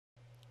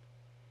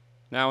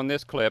Now in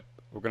this clip,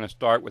 we're going to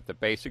start with the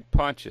basic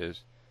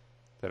punches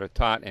that are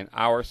taught in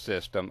our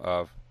system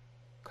of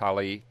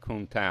Kali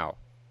Kuntaw.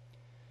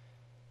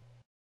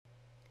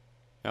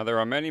 Now there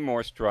are many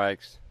more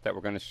strikes that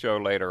we're going to show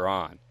later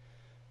on,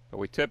 but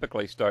we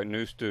typically start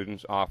new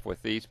students off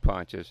with these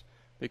punches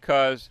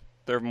because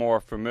they're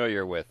more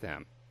familiar with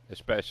them,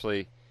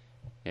 especially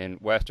in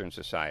Western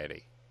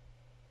society.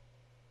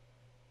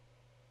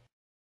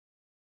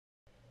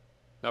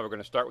 Now we're going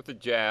to start with the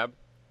jab.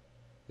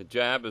 The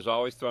jab is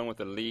always thrown with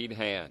the lead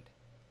hand.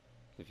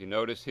 If you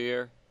notice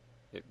here,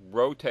 it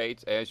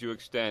rotates as you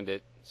extend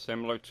it,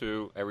 similar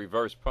to a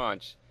reverse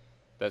punch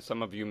that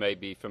some of you may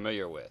be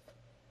familiar with.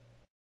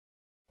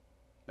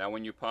 Now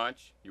when you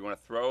punch, you want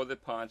to throw the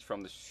punch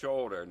from the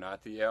shoulder,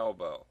 not the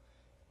elbow.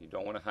 You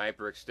don't want to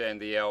hyperextend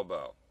the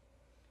elbow.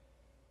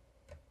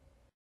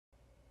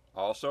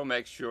 Also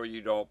make sure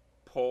you don't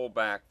pull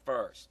back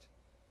first.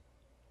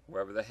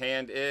 Wherever the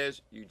hand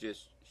is, you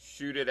just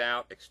shoot it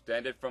out,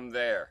 extend it from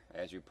there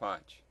as you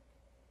punch.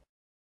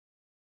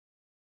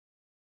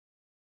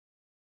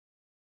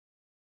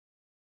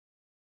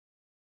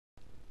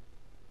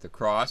 The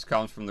cross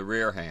comes from the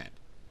rear hand.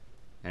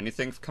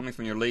 Anything coming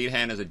from your lead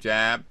hand is a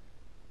jab,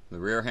 the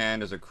rear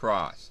hand is a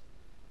cross.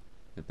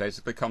 It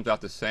basically comes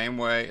out the same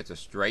way. It's a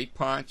straight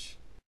punch,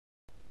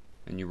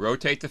 and you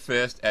rotate the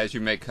fist as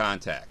you make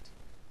contact.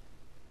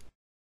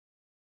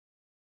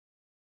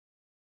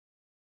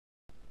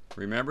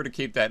 Remember to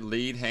keep that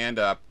lead hand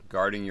up,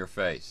 guarding your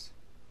face.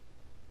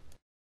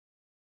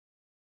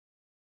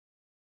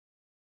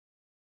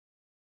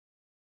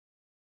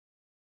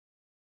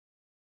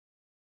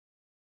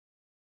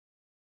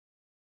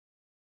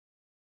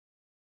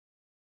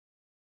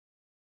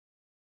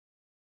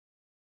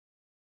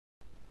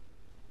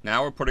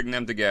 Now we're putting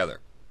them together.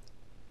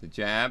 The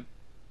jab,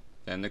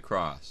 then the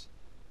cross.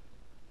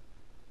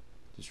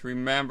 Just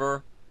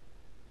remember,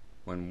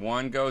 when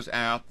one goes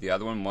out, the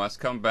other one must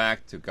come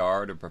back to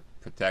guard or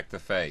protect the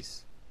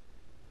face.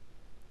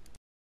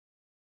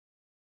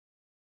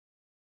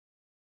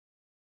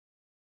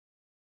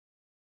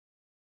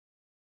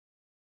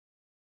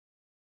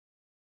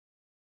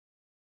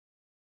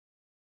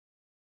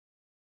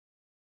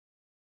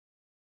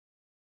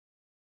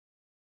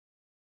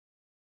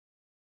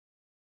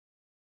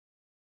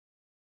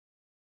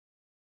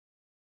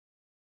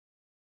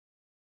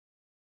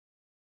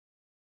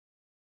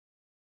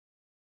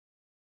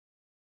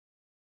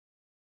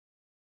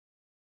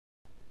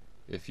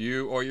 If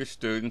you or your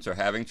students are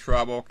having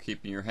trouble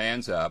keeping your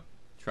hands up,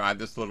 try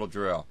this little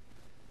drill.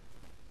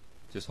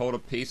 Just hold a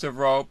piece of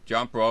rope,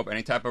 jump rope,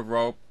 any type of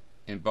rope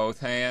in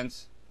both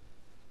hands.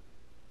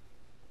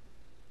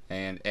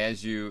 And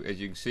as you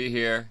can see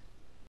here,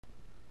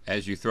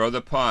 as you throw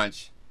the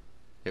punch,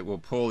 it will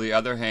pull the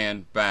other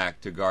hand back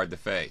to guard the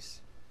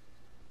face.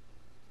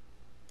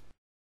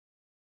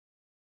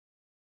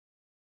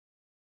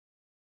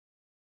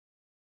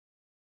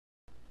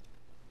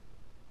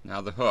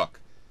 Now the hook.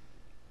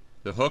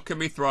 The hook can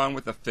be thrown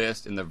with the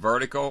fist in the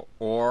vertical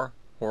or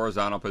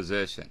horizontal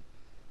position.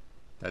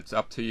 That's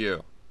up to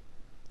you.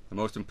 The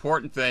most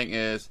important thing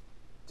is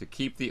to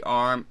keep the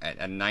arm at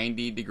a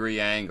 90-degree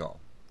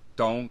angle.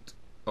 Don't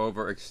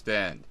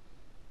overextend.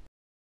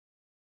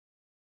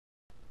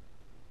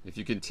 If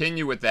you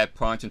continue with that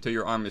punch until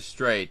your arm is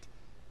straight,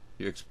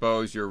 you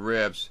expose your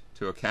ribs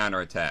to a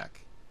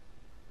counterattack.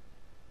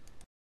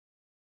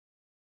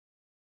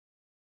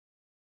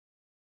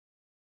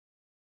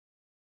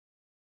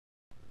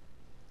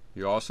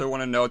 You also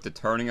want to note the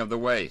turning of the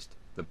waist.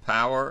 The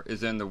power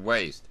is in the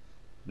waist,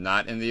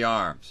 not in the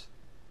arms.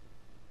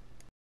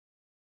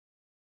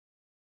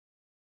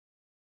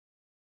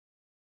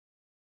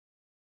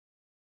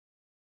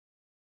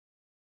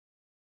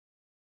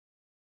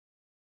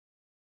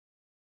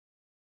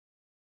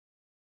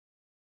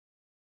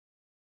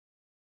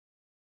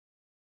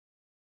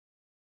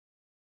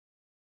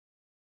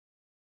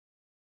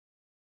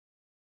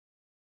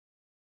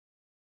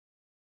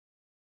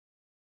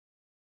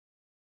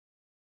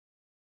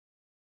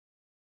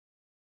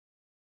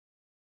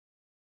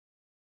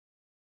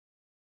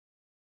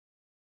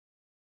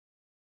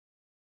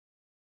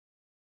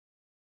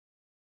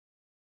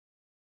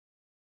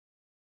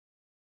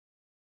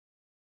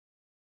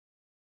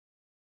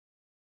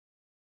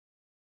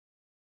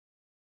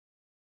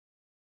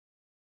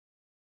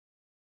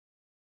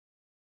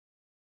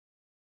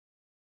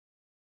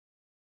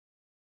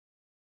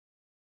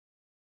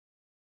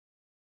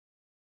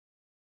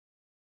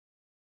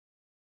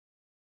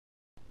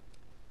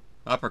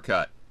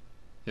 Uppercut.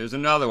 Here's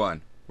another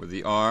one where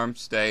the arm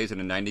stays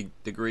in a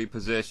 90-degree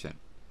position.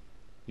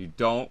 You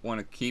don't want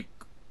to keep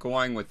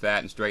going with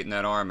that and straighten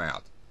that arm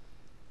out.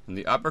 In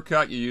the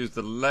uppercut, you use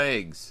the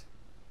legs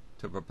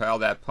to propel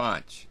that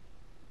punch.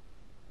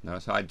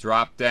 Notice how I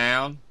drop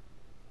down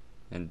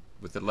and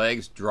with the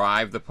legs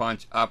drive the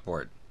punch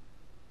upward.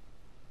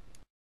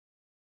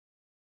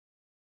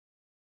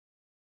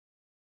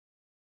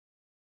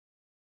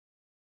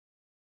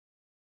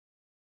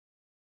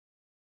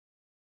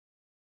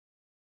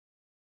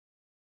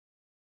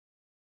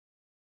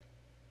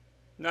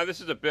 Now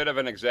this is a bit of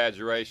an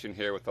exaggeration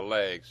here with the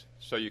legs,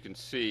 so you can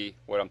see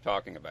what I'm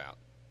talking about.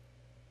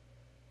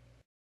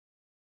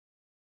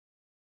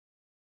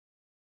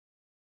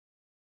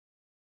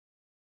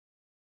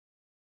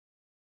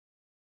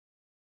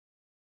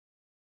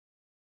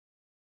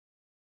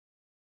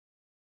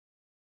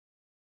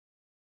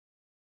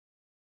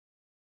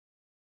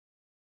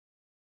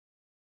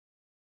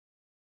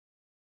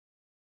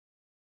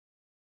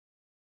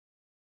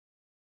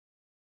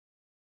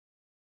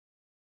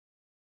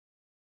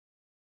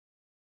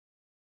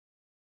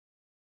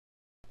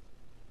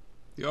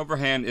 The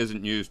overhand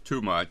isn't used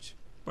too much,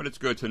 but it's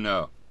good to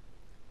know.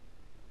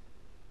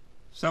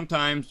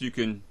 Sometimes you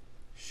can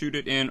shoot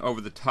it in over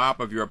the top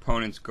of your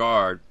opponent's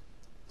guard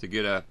to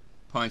get a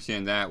punch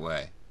in that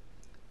way.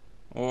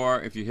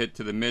 Or if you hit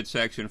to the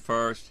midsection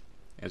first,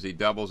 as he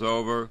doubles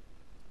over,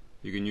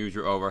 you can use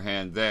your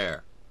overhand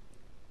there.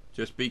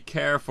 Just be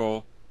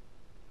careful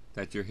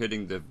that you're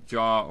hitting the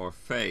jaw or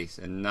face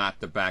and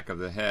not the back of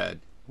the head,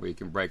 where you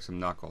can break some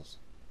knuckles.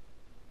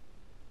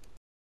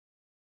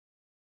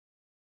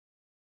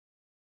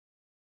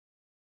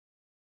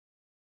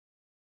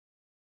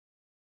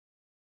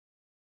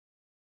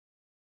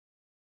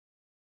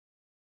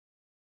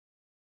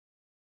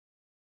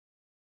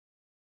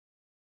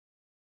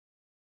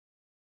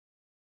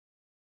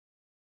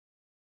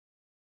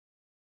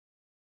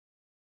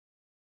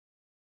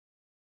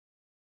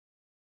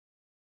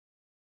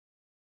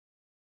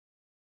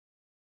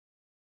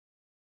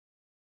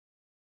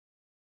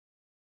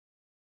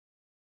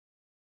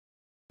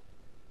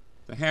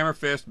 The hammer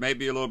fist may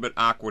be a little bit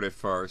awkward at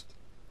first,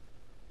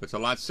 but it's a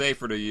lot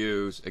safer to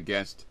use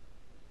against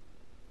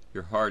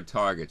your hard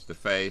targets, the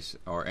face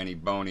or any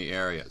bony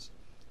areas,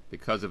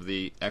 because of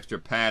the extra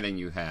padding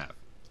you have.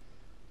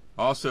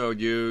 Also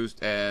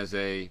used as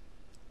a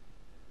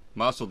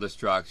muscle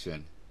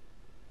destruction.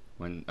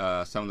 When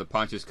some of the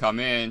punches come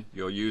in,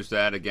 you'll use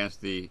that against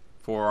the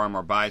forearm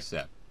or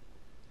bicep,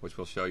 which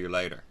we'll show you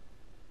later.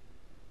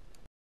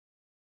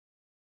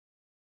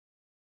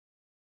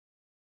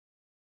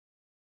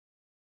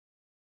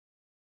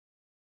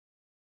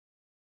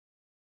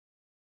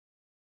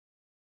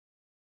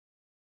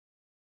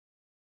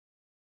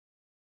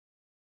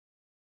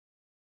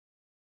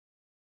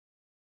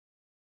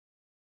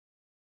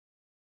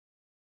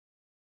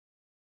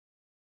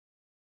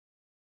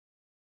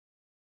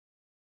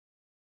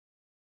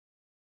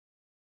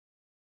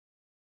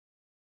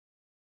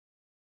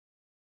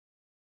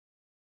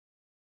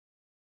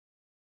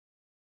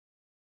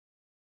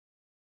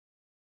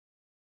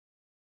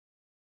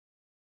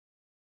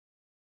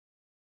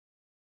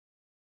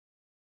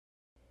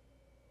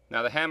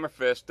 Now the hammer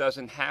fist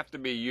doesn't have to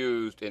be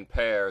used in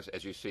pairs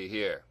as you see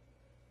here.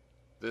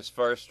 This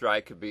first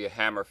strike could be a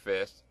hammer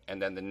fist,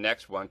 and then the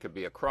next one could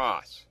be a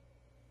cross.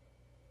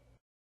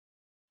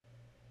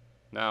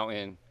 Now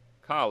in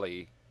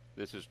Kali,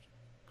 this is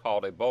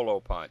called a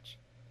bolo punch.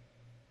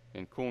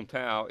 In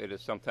Kuntaw, it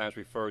is sometimes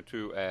referred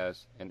to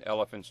as an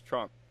elephant's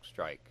trunk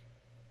strike.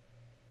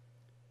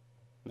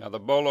 Now the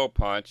bolo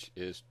punch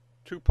is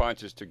two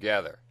punches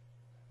together.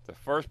 The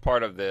first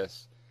part of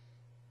this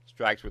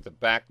strikes with the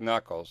back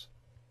knuckles.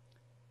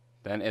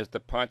 Then as the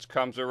punch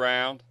comes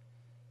around,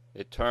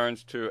 it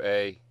turns to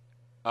a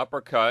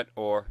uppercut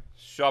or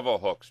shovel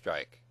hook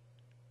strike.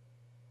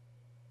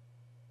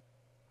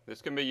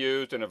 This can be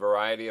used in a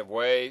variety of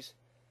ways.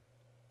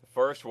 The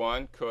first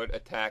one could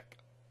attack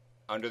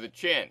under the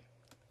chin,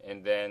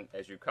 and then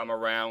as you come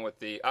around with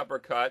the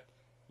uppercut,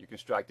 you can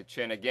strike the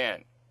chin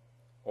again.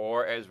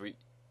 Or as we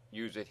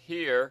use it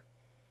here,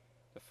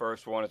 the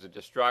first one is a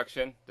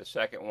destruction, the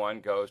second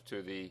one goes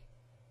to the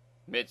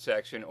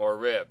midsection or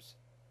ribs.